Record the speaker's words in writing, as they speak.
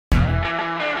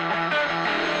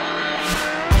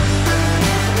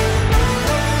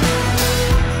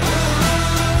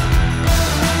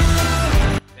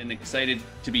excited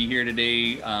to be here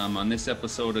today on this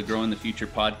episode of Growing the Future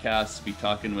podcast. Be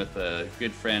talking with a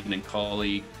good friend and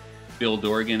colleague, Bill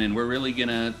Dorgan, and we're really going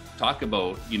to talk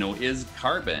about, is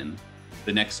carbon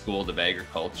the next gold of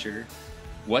agriculture?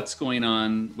 What's going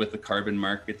on with the carbon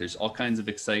market? There's all kinds of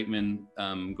excitement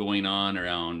going on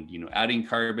around, adding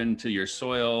carbon to your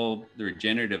soil, the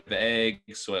regenerative ag,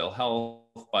 soil health,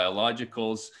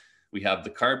 biologicals. We have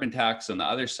the carbon tax on the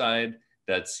other side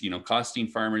that's, costing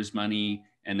farmers money.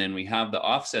 And then we have the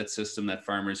offset system that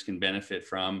farmers can benefit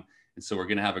from. And so we're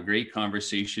going to have a great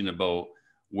conversation about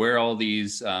where all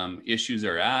these issues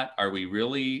are at. Are we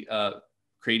really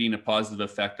creating a positive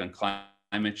effect on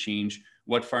climate change?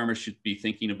 What farmers should be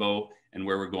thinking about, and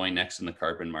where we're going next in the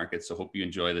carbon market. So hope you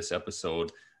enjoy this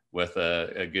episode with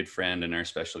a good friend and our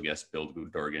special guest, Bill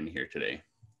Dorgan, here today.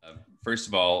 First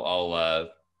of all,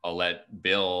 I'll let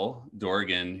Bill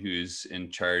Dorgan, who's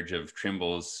in charge of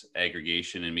Trimble's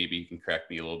aggregation, and maybe you can correct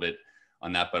me a little bit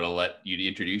on that, but I'll let you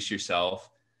introduce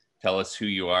yourself, tell us who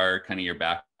you are, kind of your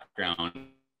background,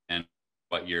 and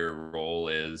what your role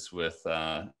is with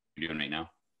what you're doing right now.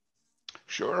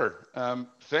 Sure.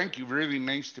 Thank you. Really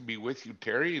nice to be with you,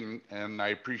 Terry, and I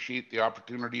appreciate the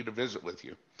opportunity to visit with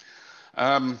you.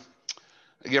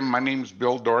 Again, my name is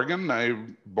Bill Dorgan.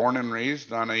 I'm born and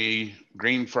raised on a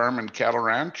grain farm and cattle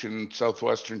ranch in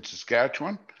southwestern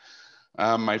Saskatchewan.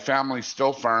 My family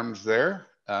still farms there,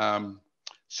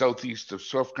 southeast of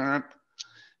Swift Current,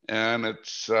 and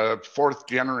it's a fourth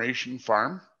generation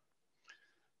farm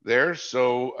there.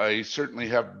 So I certainly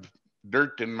have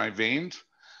dirt in my veins.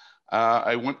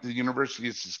 I went to the University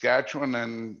of Saskatchewan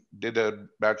and did a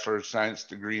Bachelor of Science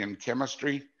degree in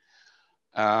chemistry,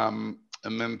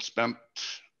 and then spent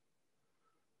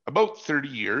about 30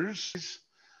 years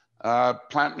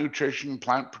plant nutrition,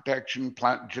 plant protection,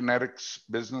 plant genetics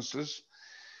businesses.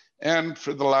 And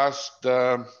for the last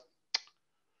 12,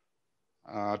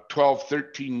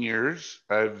 13 years,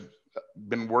 I've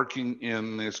been working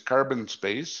in this carbon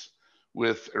space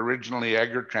with originally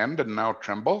Agri-Trend and now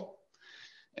Trimble.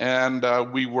 And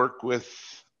we work with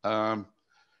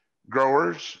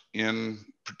growers in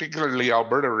particularly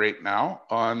Alberta right now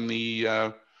on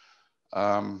the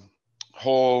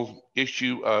whole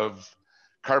issue of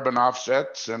carbon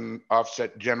offsets and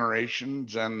offset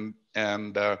generations, and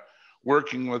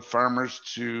working with farmers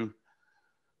to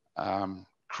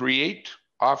create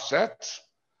offsets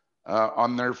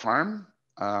on their farm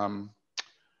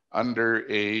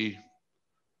under a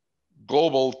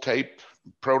global type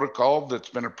protocol that's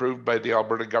been approved by the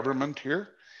Alberta government here.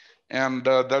 And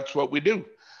that's what we do.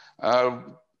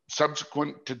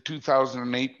 Subsequent to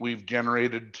 2008, we've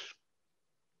generated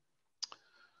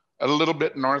a little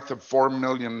bit north of 4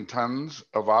 million tons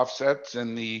of offsets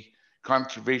in the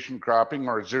conservation cropping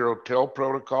or zero-till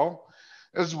protocol,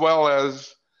 as well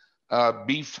as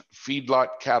beef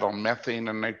feedlot cattle methane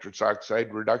and nitrous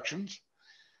oxide reductions.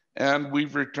 And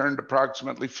we've returned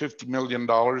approximately $50 million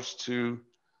to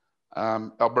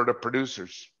Alberta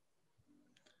producers.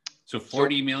 So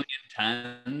 40 million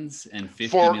tons and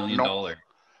 $50 million.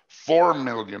 4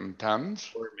 million tons.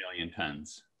 4 million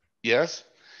tons. Yes.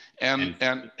 And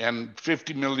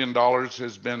 $50 million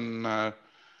has been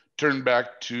turned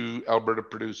back to Alberta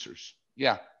producers.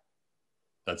 Yeah.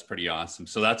 That's pretty awesome.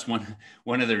 So that's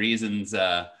one of the reasons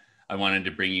I wanted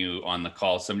to bring you on the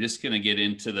call. So I'm just going to get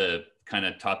into the kind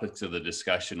of topics of the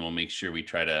discussion. We'll make sure we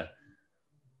try to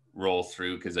roll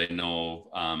through, because I know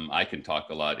I can talk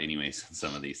a lot anyways on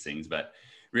some of these things, but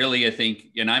really I think,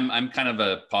 and I'm kind of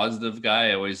a positive guy.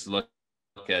 I always look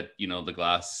at, the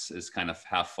glass is kind of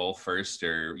half full first,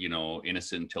 or,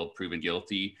 innocent until proven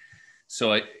guilty.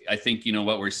 So I think,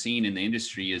 what we're seeing in the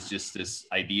industry is just this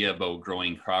idea about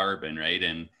growing carbon, right?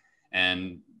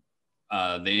 And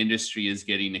the industry is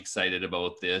getting excited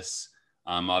about this.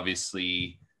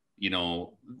 Obviously,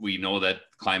 we know that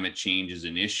climate change is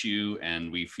an issue,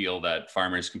 and we feel that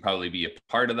farmers can probably be a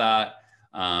part of that.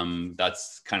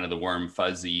 That's kind of the warm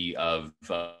fuzzy of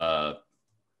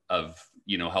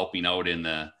helping out in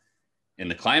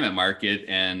the climate market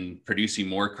and producing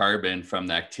more carbon from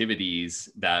the activities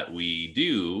that we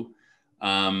do,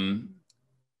 and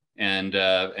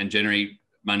generate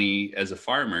money as a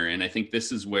farmer. And I think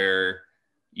this is where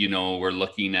we're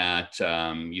looking at,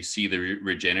 you see the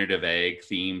regenerative ag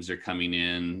themes are coming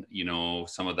in,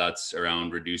 some of that's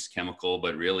around reduced chemical,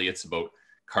 but really it's about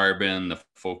carbon, the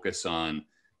focus on,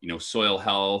 soil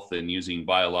health and using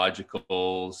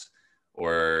biologicals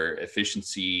or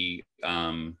efficiency,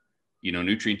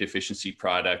 nutrient efficiency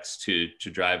products to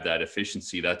drive that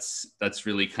efficiency. That's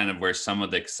really kind of where some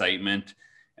of the excitement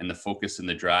and the focus and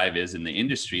the drive is in the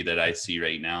industry that I see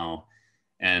right now.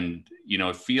 And,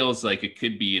 it feels like it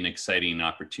could be an exciting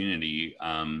opportunity.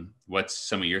 What's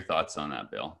some of your thoughts on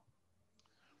that, Bill?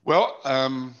 Well,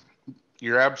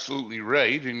 you're absolutely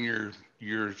right in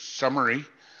your summary.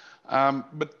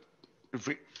 But if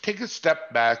we take a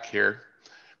step back here,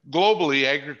 globally,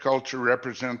 agriculture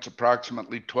represents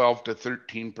approximately 12 to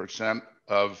 13%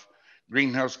 of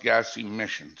greenhouse gas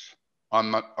emissions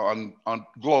on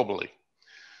globally.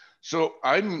 So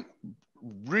I'm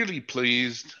really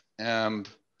pleased and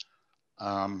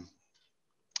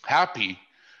happy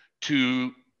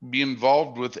to be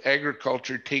involved with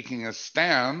agriculture taking a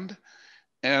stand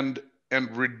and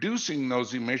reducing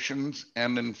those emissions,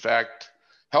 and in fact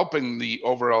helping the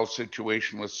overall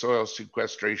situation with soil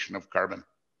sequestration of carbon.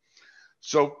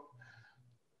 So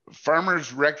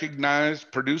farmers recognize,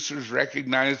 producers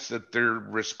recognize that they're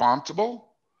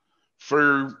responsible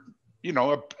for,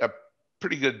 a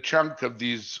pretty good chunk of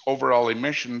these overall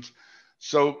emissions.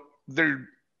 So they're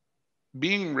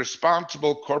being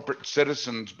responsible corporate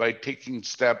citizens by taking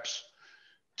steps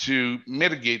to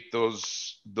mitigate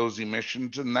those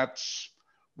emissions, and that's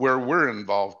where we're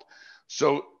involved.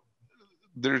 So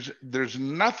there's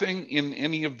nothing in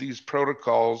any of these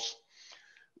protocols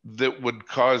that would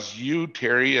cause you,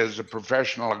 Terry, as a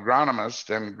professional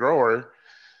agronomist and grower,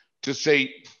 to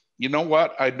say, you know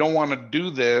what, I don't want to do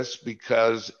this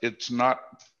because it's not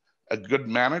a good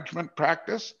management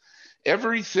practice.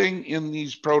 Everything in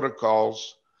these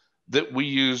protocols that we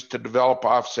use to develop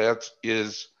offsets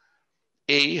is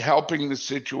helping the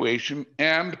situation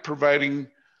and providing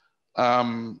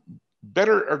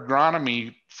better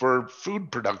agronomy for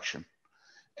food production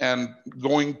and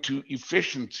going to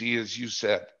efficiency, as you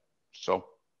said. So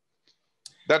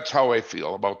that's how I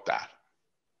feel about that.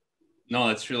 No,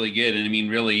 that's really good. And I mean,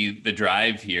 really the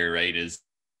drive here, right, is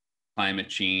climate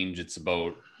change. It's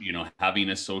about,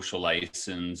 having a social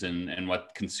license and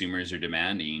what consumers are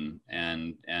demanding.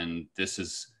 And this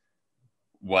is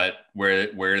where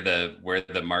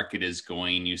the market is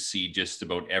going. You see just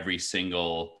about every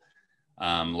single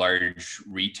large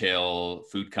retail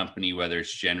food company, whether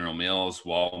it's General Mills,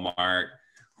 Walmart,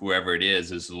 whoever it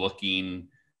is looking,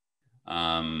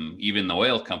 even the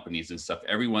oil companies and stuff,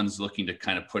 everyone's looking to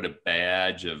kind of put a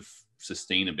badge of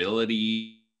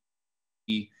sustainability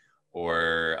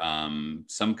or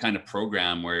some kind of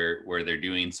program where they're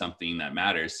doing something that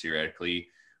matters theoretically,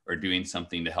 or doing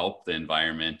something to help the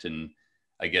environment. And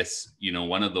I guess,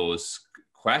 one of those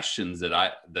questions that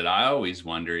I always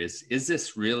wonder is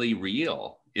this really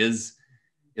real? Is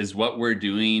what we're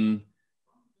doing,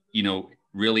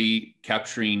 really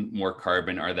capturing more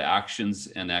carbon? Are the actions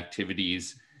and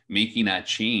activities making that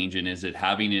change? And is it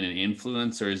having an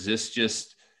influence, or is this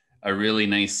just a really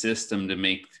nice system to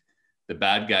make the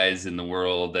bad guys in the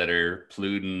world that are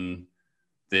polluting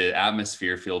the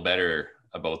atmosphere feel better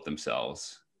about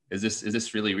themselves? Is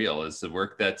this really real? Is the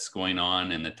work that's going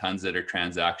on and the tons that are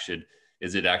transacted,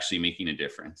 is it actually making a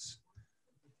difference?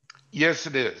 Yes,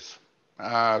 it is.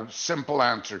 Simple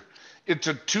answer. It's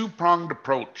a two-pronged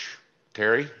approach,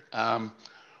 Terry.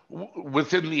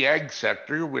 Within the ag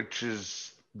sector, which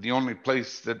is the only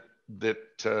place that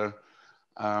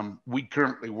we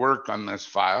currently work on this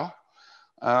file,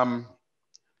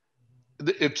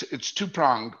 it's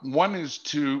two-pronged. One is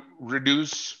to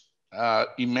reduce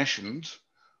emissions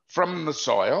from the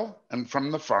soil and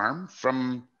from the farm,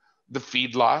 from the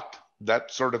feedlot,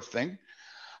 that sort of thing,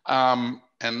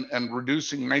 and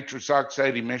reducing nitrous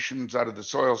oxide emissions out of the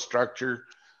soil structure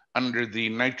under the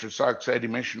nitrous oxide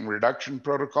emission reduction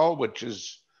protocol, which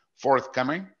is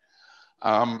forthcoming.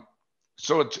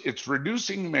 So it's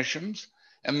reducing emissions,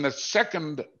 and the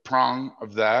second prong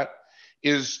of that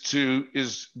goes to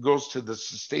the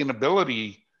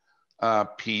sustainability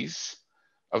piece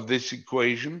of this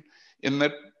equation, in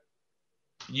that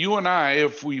you and I,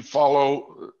 if we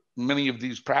follow many of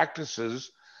these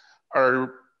practices,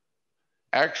 are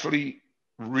actually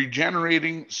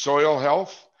regenerating soil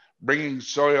health, bringing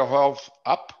soil health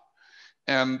up,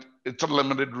 and it's a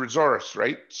limited resource,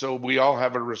 right? So we all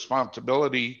have a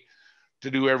responsibility to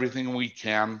do everything we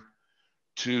can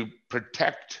to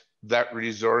protect that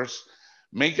resource,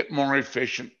 make it more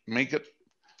efficient, make it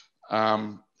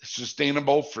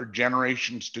sustainable for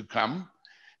generations to come.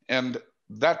 And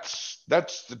that's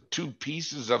the two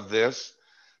pieces of this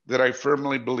that I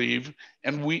firmly believe,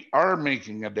 and we are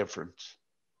making a difference.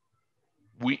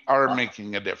 We are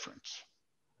making a difference.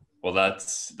 Well,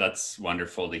 that's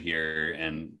wonderful to hear.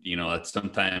 And, that's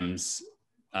sometimes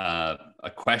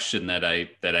a question that I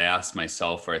ask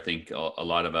myself, or I think a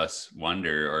lot of us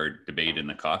wonder or debate in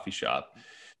the coffee shop.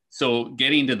 So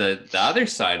getting to the other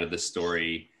side of the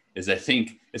story is, I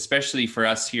think, especially for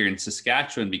us here in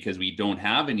Saskatchewan, because we don't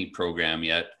have any program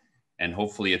yet. And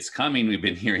hopefully it's coming. We've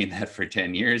been hearing that for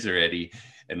 10 years already.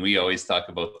 And we always talk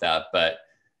about that. But,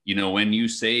 you know, when you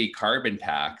say carbon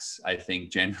tax, I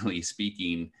think generally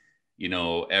speaking, you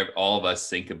know, all of us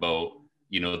think about,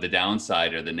 you know, the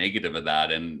downside or the negative of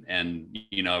that. And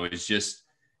you know, I was just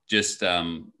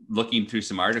looking through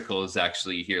some articles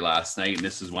actually here last night, and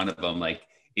this is one of them. Like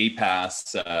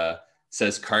APAS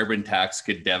says carbon tax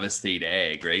could devastate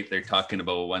ag, right? They're talking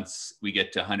about once we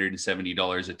get to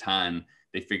 $170 a ton,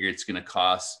 they figure it's going to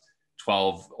cost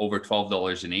over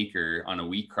 $12 an acre on a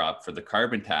wheat crop for the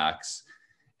carbon tax.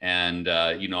 And,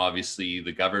 you know, obviously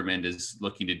the government is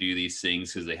looking to do these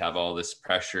things because they have all this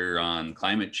pressure on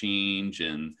climate change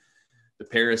and the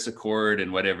Paris Accord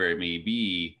and whatever it may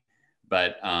be.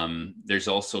 But there's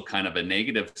also kind of a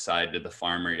negative side to the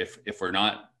farmer. If we're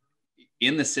not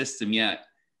in the system yet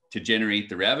to generate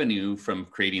the revenue from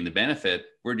creating the benefit,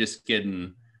 we're just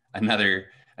getting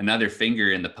another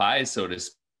finger in the pie, so to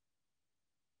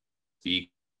speak.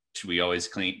 We always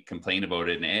complain about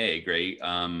it in ag, right?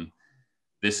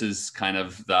 This is kind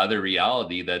of the other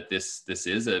reality, that this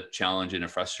is a challenge and a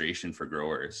frustration for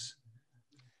growers.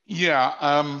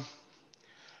 Yeah,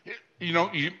 you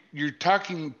know, you're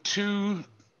talking two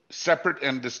separate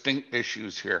and distinct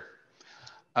issues here.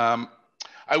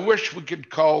 I wish we could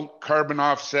call carbon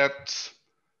offsets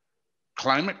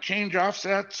climate change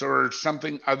offsets or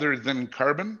something other than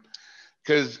carbon,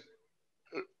 because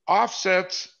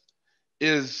offsets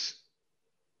is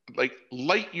like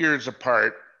light years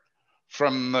apart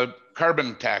from the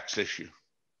carbon tax issue,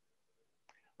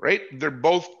 right? They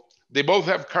both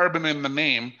have carbon in the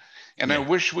name, and yeah. I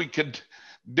wish we could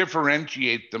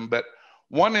differentiate them, but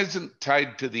one isn't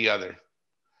tied to the other.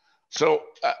 So,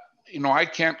 you know, I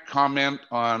can't comment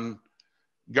on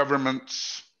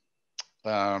government's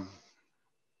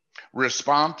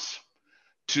response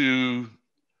to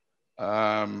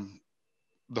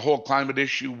the whole climate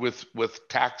issue with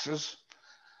taxes.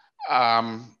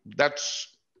 That's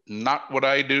not what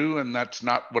I do, and that's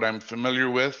not what I'm familiar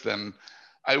with, and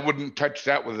I wouldn't touch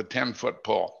that with a 10-foot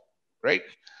pole, right?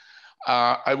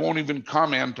 I won't even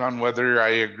comment on whether I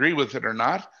agree with it or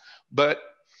not, but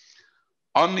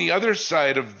on the other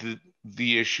side of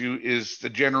the issue is the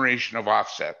generation of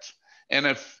offsets. And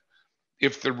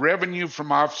if the revenue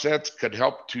from offsets could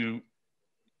help to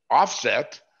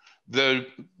offset the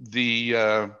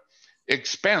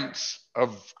expense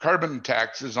of carbon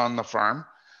taxes on the farm,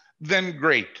 then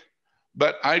great.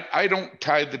 But I don't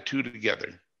tie the two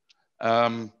together.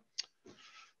 Trying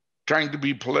to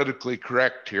be politically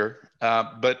correct here,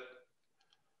 but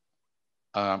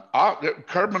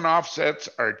carbon offsets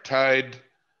are tied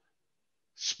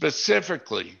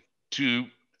specifically to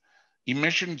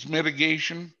emissions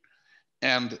mitigation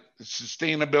and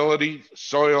sustainability,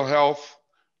 soil health,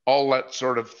 all that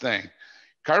sort of thing.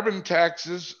 Carbon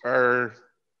taxes are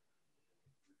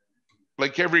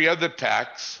like every other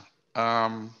tax.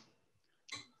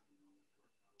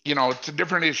 You know, it's a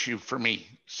different issue for me.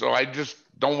 So I just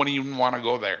don't even want to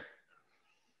go there.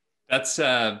 That's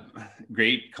a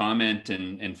great comment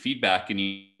and feedback. And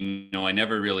you know, I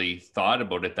never really thought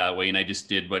about it that way. And I just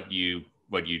did what you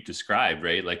described,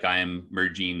 right? Like I am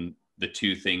merging the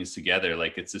two things together,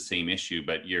 like it's the same issue,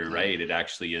 but you're right. It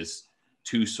actually is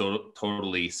two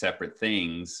totally separate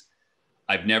things.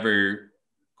 I've never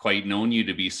quite known you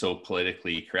to be so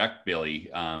politically correct, Billy.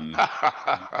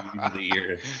 Usually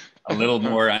you're a little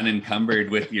more unencumbered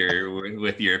with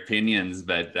your opinions,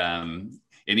 but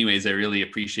anyways, I really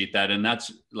appreciate that. And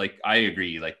that's like, I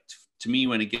agree. Like to me,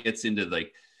 when it gets into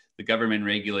like the government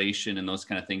regulation and those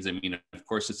kind of things, I mean, of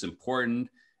course it's important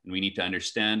and we need to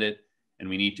understand it and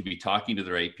we need to be talking to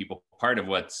the right people. Part of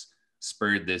what's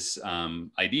spurred this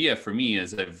idea for me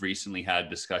is I've recently had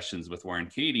discussions with Warren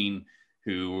Kading,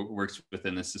 who works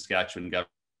within the Saskatchewan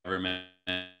government,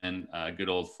 and a good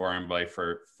old farm boy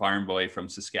from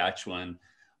Saskatchewan,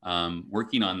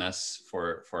 working on this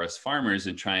for us farmers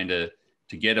and trying to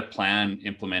get a plan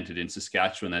implemented in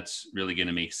Saskatchewan that's really going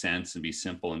to make sense and be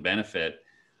simple and benefit.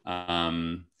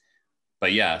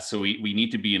 But yeah, so we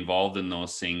need to be involved in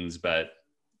those things. But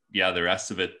yeah, the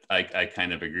rest of it, I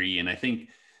kind of agree. And I think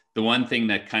the one thing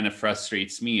that kind of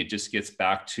frustrates me, it just gets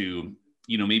back to,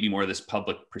 you know, maybe more of this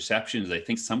public perceptions. I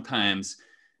think sometimes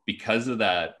because of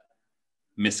that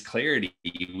misclarity,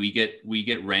 we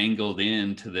get wrangled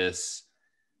into this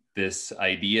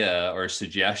idea or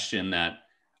suggestion that,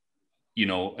 you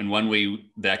know, in one way,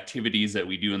 the activities that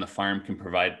we do in the farm can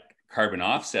provide carbon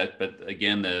offset. But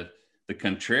again, the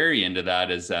contrarian to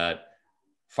that is that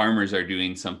farmers are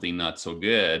doing something not so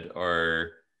good,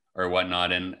 or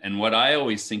whatnot. And what I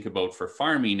always think about for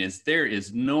farming is there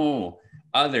is no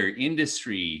other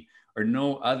industry or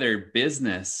no other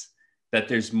business that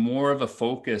there's more of a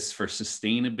focus for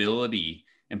sustainability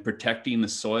and protecting the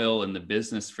soil and the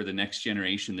business for the next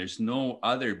generation. There's no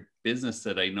other business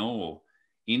that I know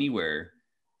anywhere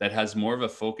that has more of a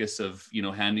focus of, you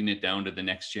know, handing it down to the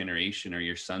next generation or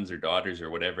your sons or daughters or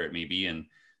whatever it may be. And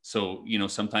so, you know,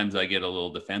 sometimes I get a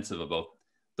little defensive about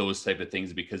those type of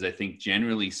things, because I think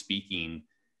generally speaking,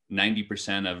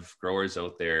 90% of growers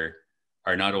out there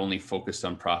are not only focused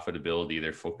on profitability,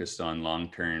 they're focused on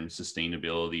long-term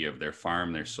sustainability of their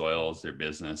farm, their soils, their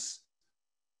business,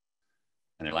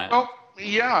 and their land. Well,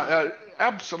 yeah,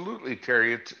 absolutely,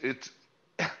 Terry.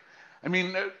 I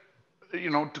mean, you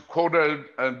know, to quote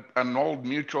an old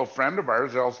mutual friend of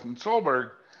ours, Elston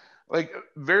Solberg, like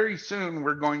very soon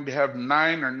we're going to have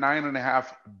 9 or 9.5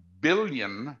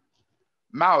 billion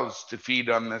mouths to feed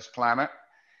on this planet,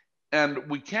 and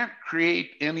we can't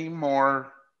create any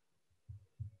more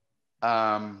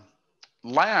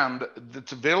land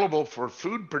that's available for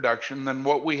food production than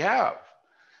what we have.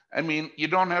 I mean, you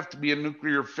don't have to be a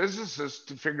nuclear physicist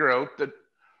to figure out that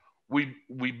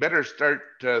we better start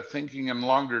thinking in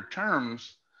longer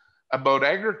terms about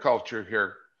agriculture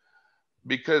here,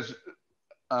 because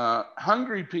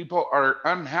hungry people are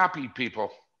unhappy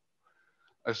people,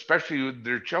 especially with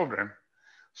their children.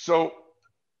 So,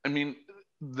 I mean,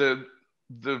 the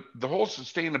whole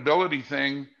sustainability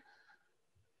thing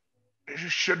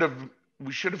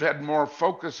we should have had more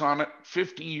focus on it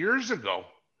 50 years ago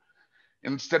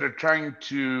instead of trying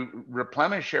to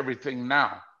replenish everything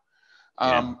now.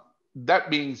 Yeah. That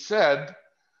being said,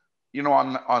 you know,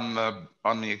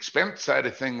 on the expense side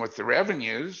of thing with the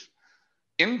revenues,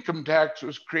 income tax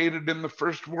was created in the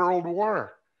First World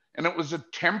War, and it was a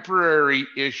temporary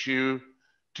issue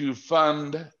to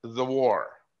fund the war.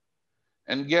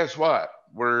 And guess what?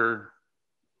 We're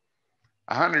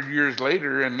 100 years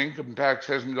later and income tax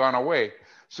hasn't gone away.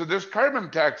 So this carbon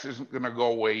tax isn't going to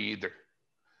go away either.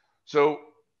 So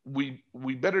we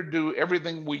better do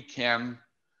everything we can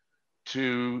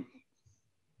to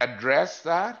address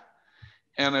that.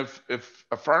 And if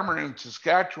a farmer in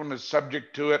Saskatchewan is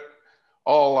subject to it,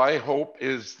 all I hope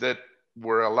is that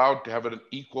we're allowed to have an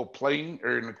equal playing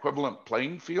or an equivalent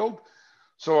playing field.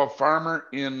 So a farmer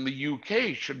in the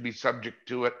UK should be subject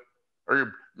to it,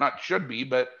 or not should be,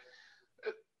 but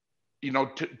you know,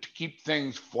 to keep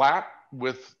things flat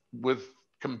with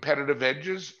competitive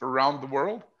edges around the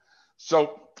world.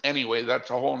 So anyway, that's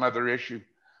a whole nother issue.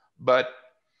 But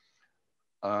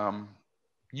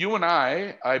you and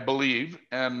I believe,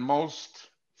 and most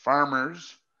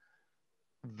farmers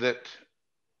that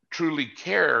truly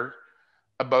care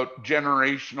about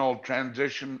generational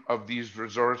transition of these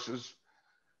resources,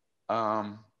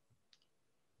 I'm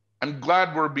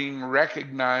glad we're being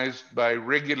recognized by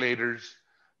regulators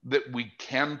that we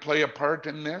can play a part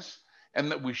in this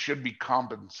and that we should be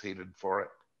compensated for it.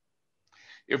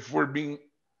 If we're being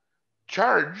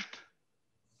charged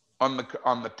on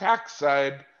the tax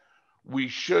side, we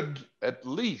should at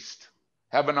least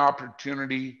have an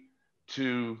opportunity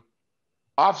to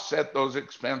offset those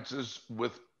expenses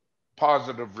with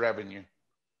positive revenue,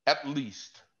 at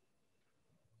least.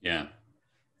 Yeah,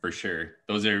 for sure.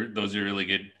 Those are really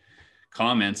good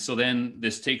comments. So then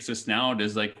this takes us now to,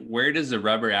 like, where does the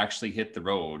rubber actually hit the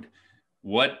road?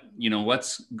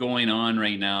 What's going on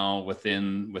right now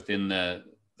within the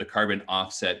carbon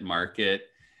offset market,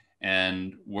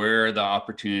 and where are the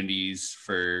opportunities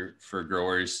for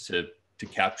growers to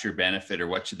capture benefit, or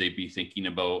what should they be thinking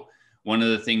about? One of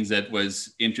the things that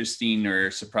was interesting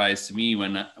or surprised to me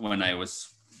when I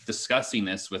was discussing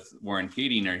this with Warren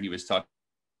Kadinger, he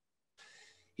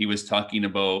was talking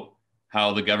about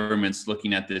how the government's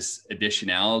looking at this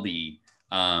additionality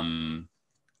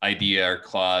idea or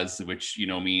clause, which, you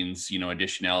know, means, you know,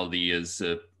 additionality is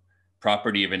a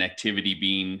property of an activity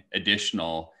being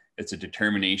additional. It's a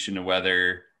determination of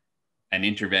whether an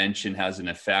intervention has an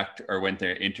effect or when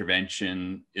their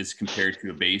intervention is compared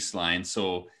to a baseline.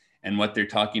 So, and what they're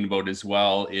talking about as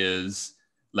well is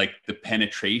like the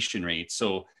penetration rate.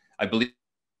 So I believe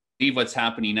what's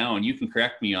happening now, and you can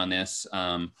correct me on this,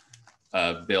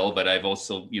 Bill, but I've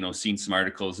also, you know, seen some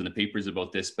articles in the papers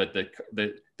about this, but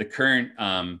the current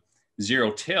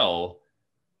zero till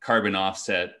carbon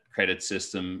offset credit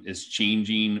system is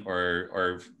changing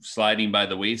or sliding by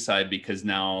the wayside, because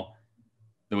now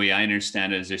the way I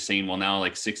understand it is they're saying, well, now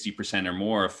like 60% or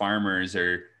more of farmers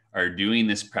are doing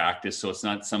this practice. So it's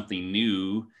not something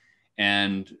new.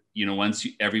 And, you know, once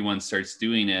everyone starts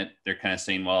doing it, they're kind of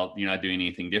saying, well, you're not doing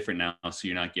anything different now, so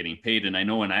you're not getting paid. And I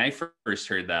know when I first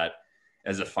heard that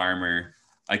as a farmer,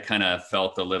 I kind of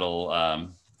felt a little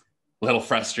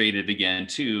frustrated again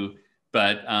too.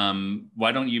 But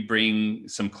why don't you bring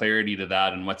some clarity to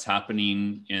that and what's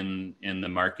happening in the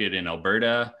market in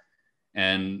Alberta,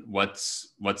 and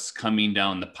what's coming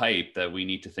down the pipe that we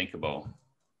need to think about?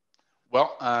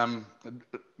 Well,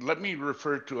 let me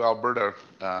refer to Alberta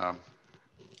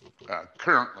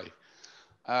currently.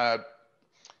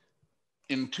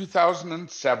 In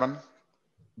 2007,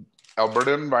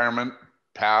 Alberta Environment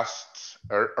passed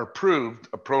or approved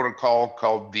a protocol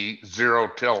called the Zero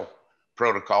Till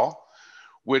Protocol,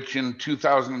 which in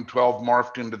 2012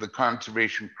 morphed into the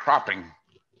Conservation Cropping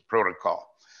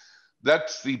Protocol.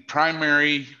 That's the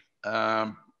primary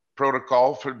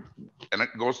protocol for, and it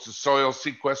goes to soil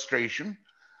sequestration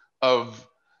of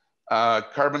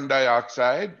carbon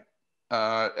dioxide.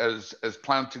 As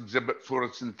plants exhibit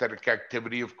photosynthetic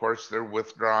activity, of course, they're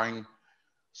withdrawing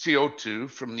CO2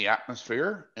 from the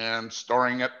atmosphere and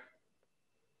storing it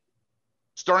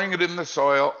in the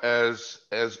soil as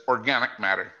organic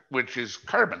matter, which is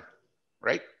carbon,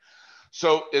 right?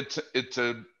 So it's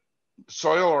a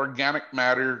soil organic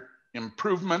matter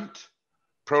improvement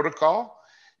protocol,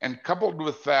 and coupled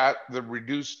with that, the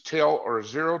reduced till or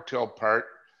zero till part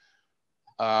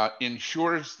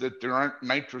ensures that there aren't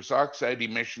nitrous oxide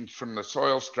emissions from the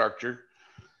soil structure,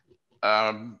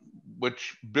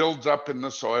 which builds up in the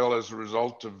soil as a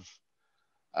result of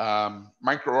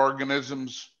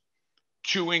microorganisms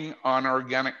chewing on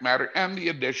organic matter and the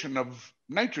addition of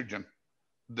nitrogen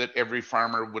that every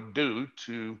farmer would do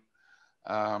to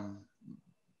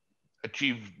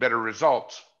achieve better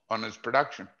results on his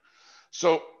production.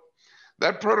 So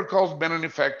that protocol's been in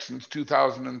effect since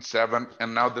 2007,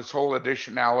 and now this whole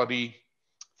additionality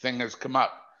thing has come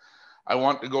up. I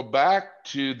want to go back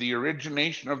to the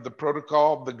origination of the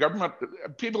protocol. The government,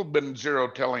 people have been zero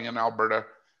tilling in Alberta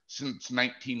since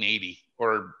 1980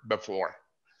 or before.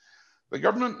 The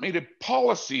government made a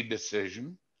policy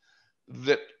decision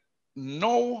that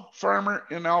no farmer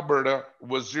in Alberta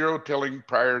was zero tilling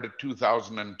prior to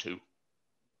 2002.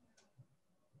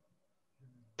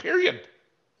 Period.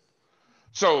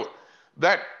 So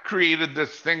that created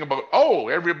this thing about, oh,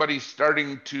 everybody's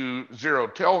starting to zero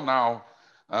till now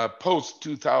post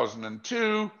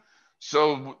 2002,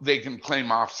 so they can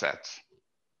claim offsets.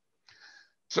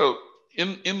 So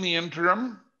in the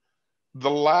interim,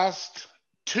 the last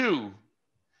two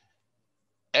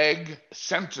ag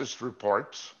census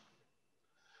reports,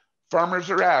 farmers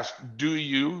are asked, do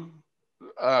you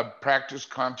practice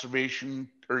conservation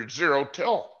or zero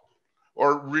till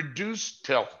or reduce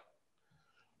till?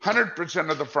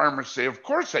 100% of the farmers say, of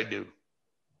course I do.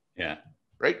 Yeah.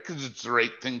 Right? Because it's the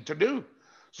right thing to do.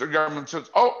 So the government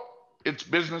says, oh, it's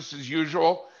business as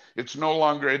usual. It's no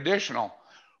longer additional.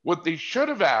 What they should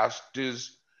have asked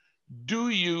is, do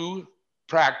you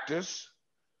practice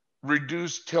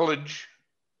reduced tillage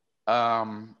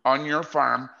on your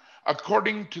farm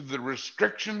according to the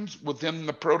restrictions within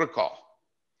the protocol,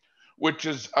 which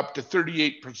is up to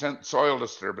 38% soil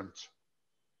disturbance?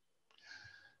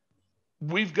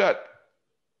 We've got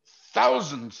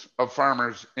thousands of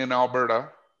farmers in Alberta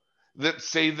that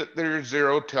say that they're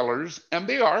zero tillers, and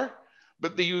they are,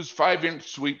 but they use 5-inch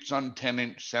sweeps on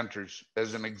 10-inch centers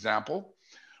as an example,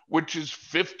 which is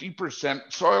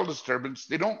 50% soil disturbance.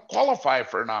 They don't qualify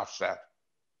for an offset,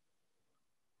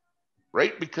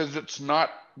 right? Because it's not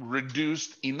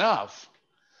reduced enough.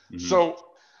 Mm-hmm. So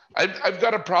I've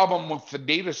got a problem with the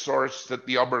data source that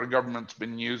the Alberta government's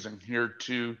been using here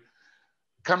to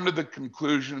come to the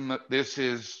conclusion that this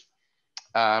is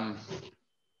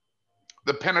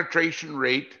the penetration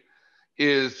rate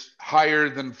is higher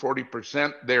than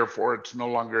 40%, therefore it's no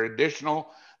longer additional,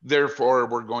 therefore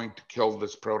we're going to kill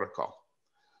this protocol.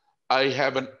 I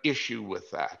have an issue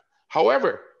with that.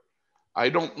 However, I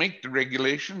don't make the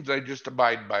regulations, I just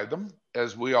abide by them,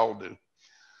 as we all do.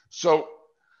 So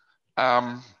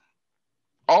the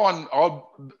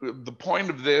point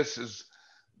of this is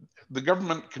the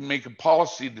government can make a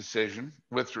policy decision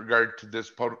with regard to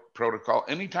this protocol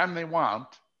anytime they want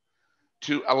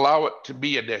to allow it to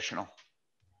be additional.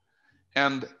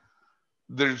 And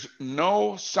there's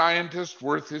no scientist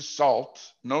worth his salt,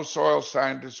 no soil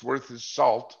scientist worth his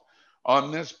salt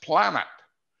on this planet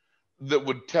that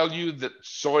would tell you that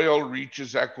soil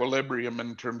reaches equilibrium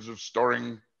in terms of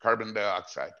storing carbon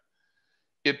dioxide.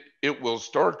 It will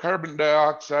store carbon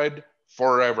dioxide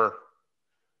forever,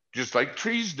 just like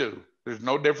trees do. There's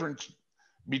no difference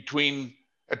between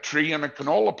a tree and a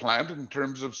canola plant in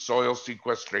terms of soil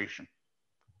sequestration,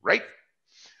 right?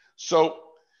 So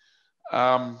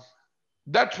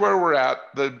that's where we're at.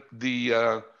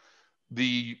 The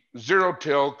zero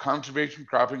till conservation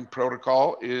cropping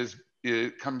protocol is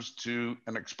it comes to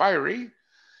an expiry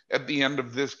at the end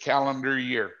of this calendar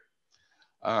year.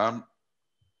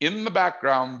 In the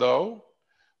background, though,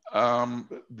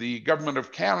 the Government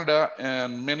of Canada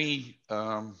and many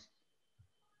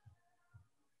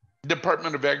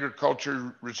Department of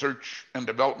Agriculture research and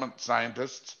development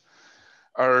scientists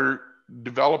are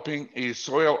developing a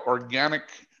soil organic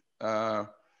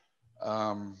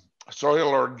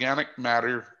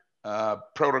matter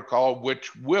protocol,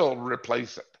 which will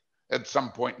replace it at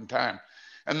some point in time.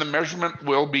 And the measurement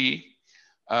will be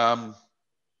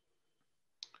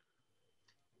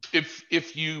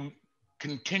if you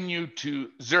continue to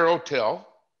zero till,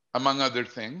 among other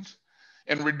things,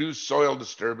 and reduce soil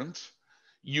disturbance,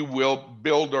 you will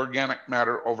build organic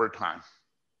matter over time.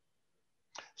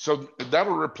 So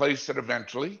that'll replace it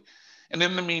eventually. And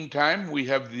in the meantime, we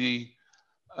have the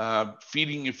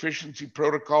feeding efficiency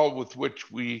protocol with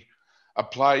which we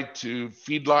apply to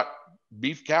feedlot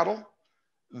beef cattle.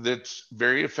 That's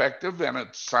very effective, and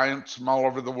it's science from all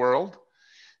over the world.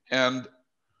 And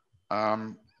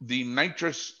the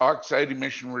nitrous oxide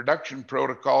emission reduction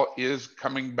protocol is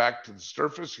coming back to the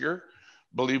surface here,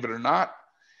 believe it or not.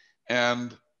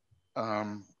 And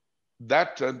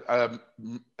that's a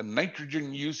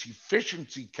nitrogen use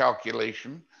efficiency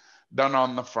calculation done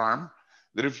on the farm,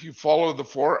 that if you follow the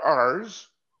 4 R's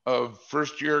of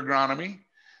first year agronomy,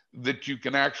 that you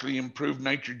can actually improve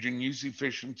nitrogen use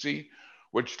efficiency,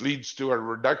 which leads to a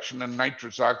reduction in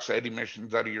nitrous oxide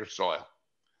emissions out of your soil.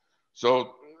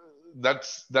 So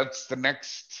that's the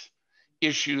next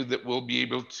issue that we'll be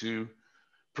able to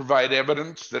provide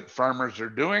evidence that farmers are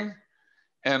doing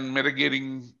and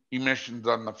mitigating emissions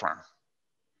on the farm.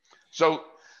 So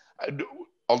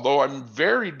although I'm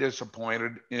very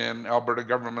disappointed in Alberta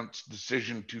government's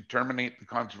decision to terminate the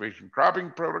conservation cropping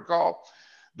protocol,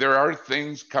 there are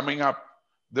things coming up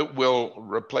that will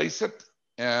replace it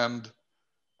and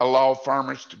allow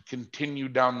farmers to continue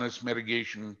down this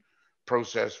mitigation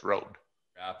process road.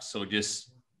 So just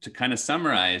to kind of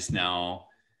summarize now,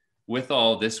 with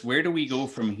all this, where do we go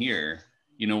from here?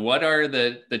 You know, what are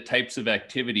the types of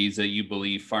activities that you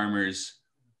believe farmers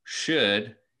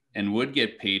should and would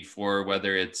get paid for,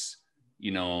 whether it's,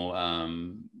 you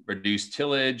know, reduced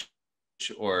tillage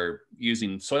or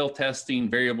using soil testing,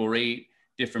 variable rate,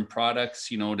 different products?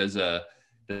 You know, does a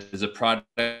product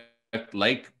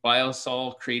like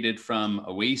biosol created from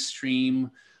a waste stream,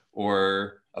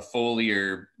 or a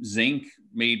foliar zinc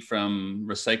made from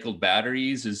recycled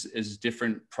batteries, is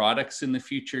different products in the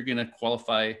future going to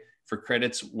qualify for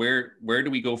credits? Where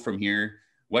do we go from here?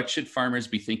 What should farmers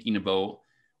be thinking about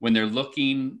when they're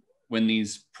looking, when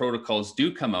these protocols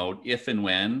do come out, if and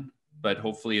when, but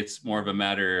hopefully it's more of a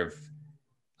matter of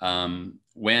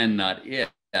when, not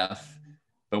if,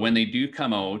 but when they do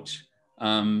come out,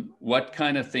 what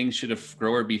kind of things should a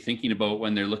grower be thinking about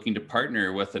when they're looking to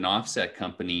partner with an offset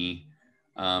company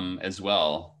as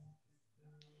well?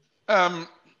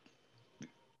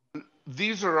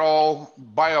 These are all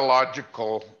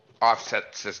biological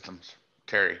offset systems,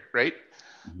 Terry, right?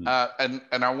 Mm-hmm.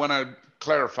 And I want to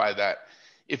clarify that.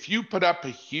 If you put up a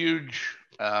huge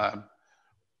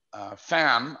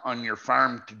fan on your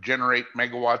farm to generate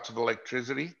megawatts of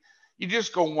electricity, you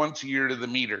just go once a year to the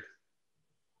meter,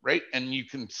 right? And you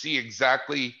can see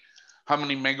exactly how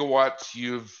many megawatts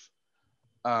you've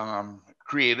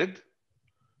created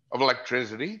of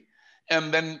electricity.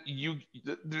 And then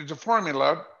there's a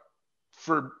formula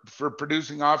for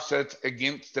producing offsets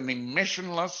against an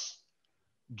emissionless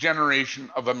generation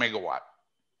of a megawatt.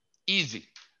 Easy.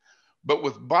 But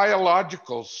with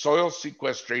biological soil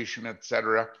sequestration, et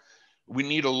cetera, we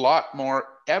need a lot more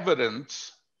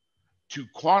evidence to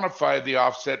quantify the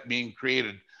offset being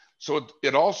created. So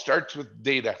it all starts with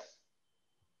data.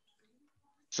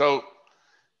 So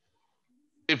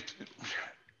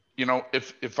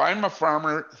if I'm a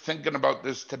farmer thinking about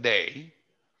this today,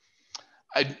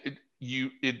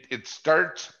 it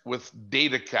starts with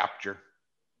data capture.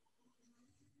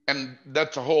 And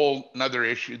that's a whole nother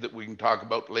issue that we can talk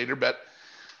about later. But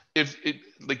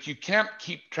you can't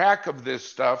keep track of this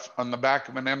stuff on the back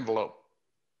of an envelope.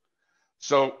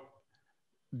 So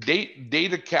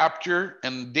data capture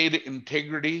and data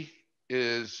integrity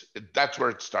that's where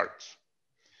it starts.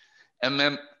 And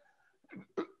then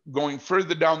going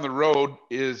further down the road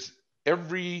is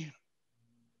every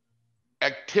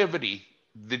activity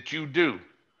that you do,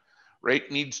 right,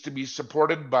 needs to be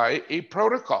supported by a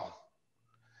protocol,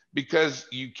 because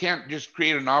you can't just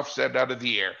create an offset out of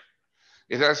the air.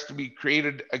 It has to be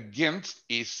created against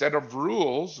a set of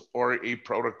rules or a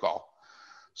protocol.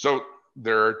 So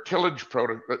there are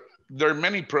there are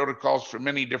many protocols for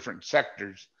many different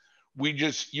sectors.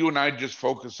 You and I just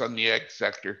focus on the ag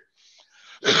sector.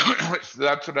 So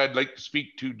that's what I'd like to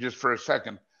speak to just for a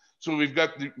second. So we've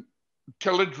got the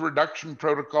tillage reduction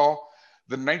protocol,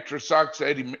 the nitrous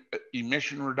oxide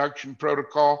emission reduction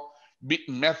protocol,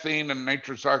 methane and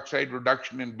nitrous oxide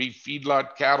reduction in beef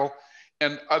feedlot cattle,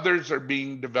 and others are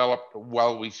being developed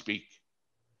while we speak.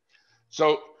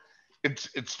 So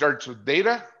it starts with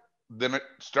data, then it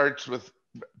starts with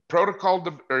protocol,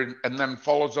 and then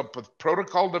follows up with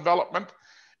protocol development,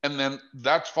 and then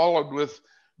that's followed with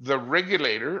the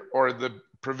regulator or the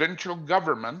provincial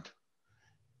government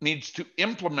needs to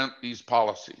implement these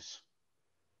policies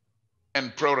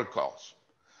and protocols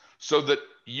so that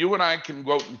you and I can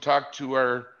go out and talk to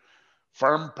our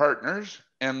farm partners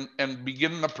and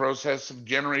begin the process of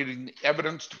generating the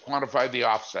evidence to quantify the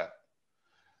offset.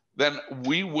 Then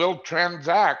we will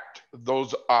transact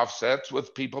those offsets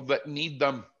with people that need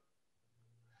them.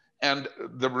 And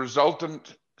the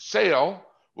resultant sale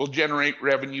will generate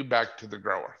revenue back to the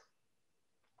grower.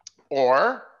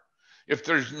 Or if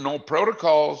there's no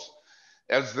protocols,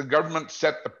 as the government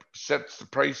sets the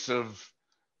price of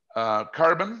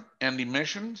carbon and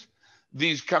emissions,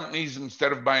 these companies,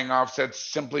 instead of buying offsets,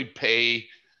 simply pay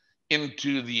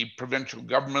into the provincial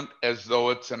government as though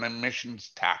it's an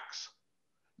emissions tax.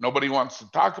 Nobody wants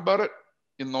to talk about it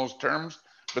in those terms,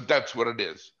 but that's what it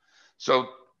is. So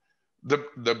the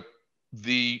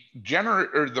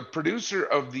producer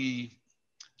of the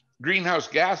greenhouse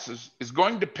gases is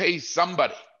going to pay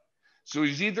somebody. So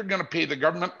he's either going to pay the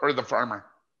government or the farmer.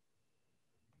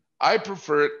 I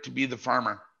prefer it to be the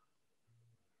farmer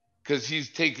because he's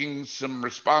taking some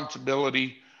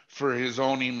responsibility for his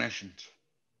own emissions.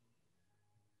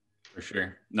 For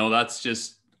sure. No, that's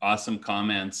just awesome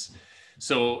comments.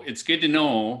 So it's good to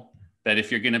know that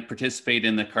if you're going to participate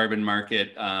in the carbon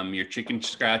market, your chicken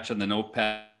scratch on the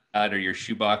notepad or your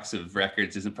shoebox of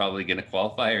records isn't probably going to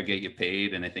qualify or get you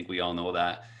paid. And I think we all know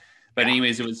that. But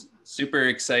anyways, it was super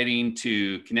exciting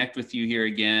to connect with you here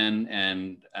again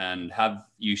and have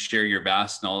you share your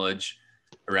vast knowledge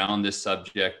around this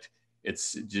subject.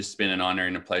 It's just been an honor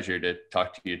and a pleasure to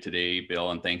talk to you today,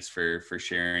 Bill, and thanks for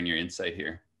sharing your insight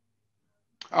here.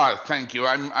 Thank you.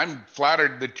 I'm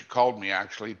flattered that you called me,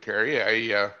 actually, Terry.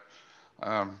 I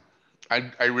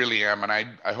really am, and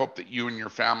I hope that you and your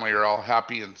family are all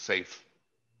happy and safe.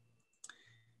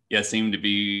 Yeah, seem to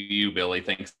be you, Billy.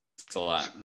 Thanks a lot.